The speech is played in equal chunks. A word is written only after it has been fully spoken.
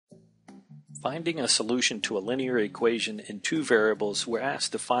Finding a solution to a linear equation in two variables, we're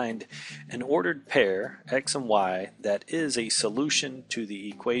asked to find an ordered pair, x and y, that is a solution to the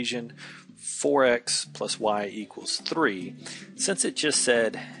equation 4x plus y equals 3. Since it just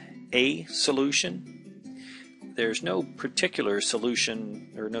said a solution, there's no particular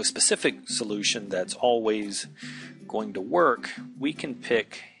solution or no specific solution that's always going to work. We can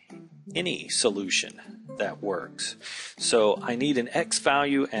pick any solution that works. So I need an x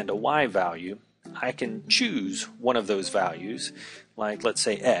value and a y value. I can choose one of those values, like let's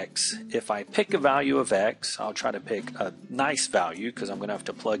say x. If I pick a value of x, I'll try to pick a nice value because I'm going to have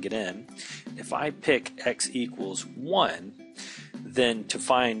to plug it in. If I pick x equals 1, then to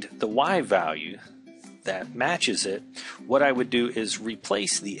find the y value that matches it, what I would do is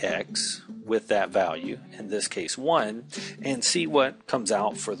replace the x with that value, in this case 1, and see what comes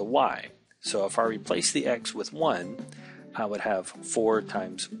out for the y. So if I replace the x with 1, I would have 4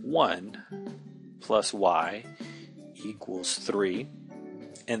 times 1 plus y equals 3.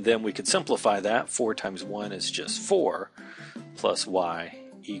 And then we could simplify that. 4 times 1 is just 4 plus y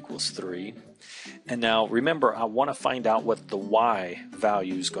equals 3. And now remember, I want to find out what the y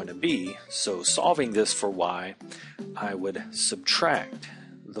value is going to be. So solving this for y, I would subtract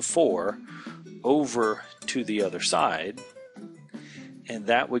the 4 over to the other side, and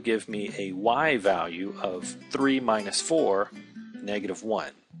that would give me a y value of 3 minus 4, negative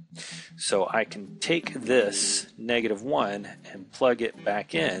 1. So I can take this negative 1 and plug it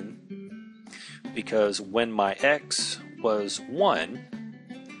back in, because when my x was 1,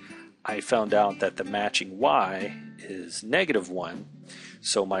 I found out that the matching y is negative 1,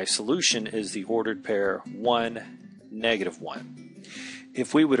 so my solution is the ordered pair 1, negative 1.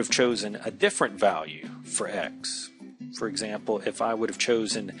 If we would have chosen a different value for x, for example, if I would have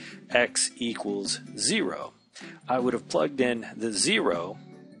chosen x equals 0, I would have plugged in the 0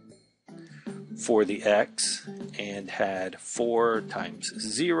 for the x and had 4 times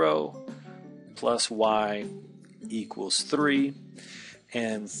 0 plus y equals 3,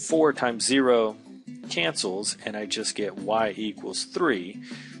 and 4 times 0 cancels and I just get y equals 3.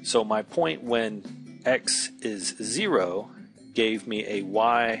 So my point when x is 0 gave me a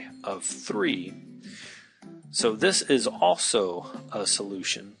y of 3. So this is also a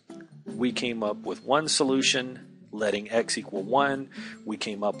solution. We came up with one solution, letting x equal 1. We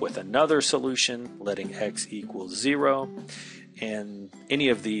came up with another solution, letting x equal 0. And any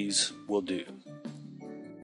of these will do.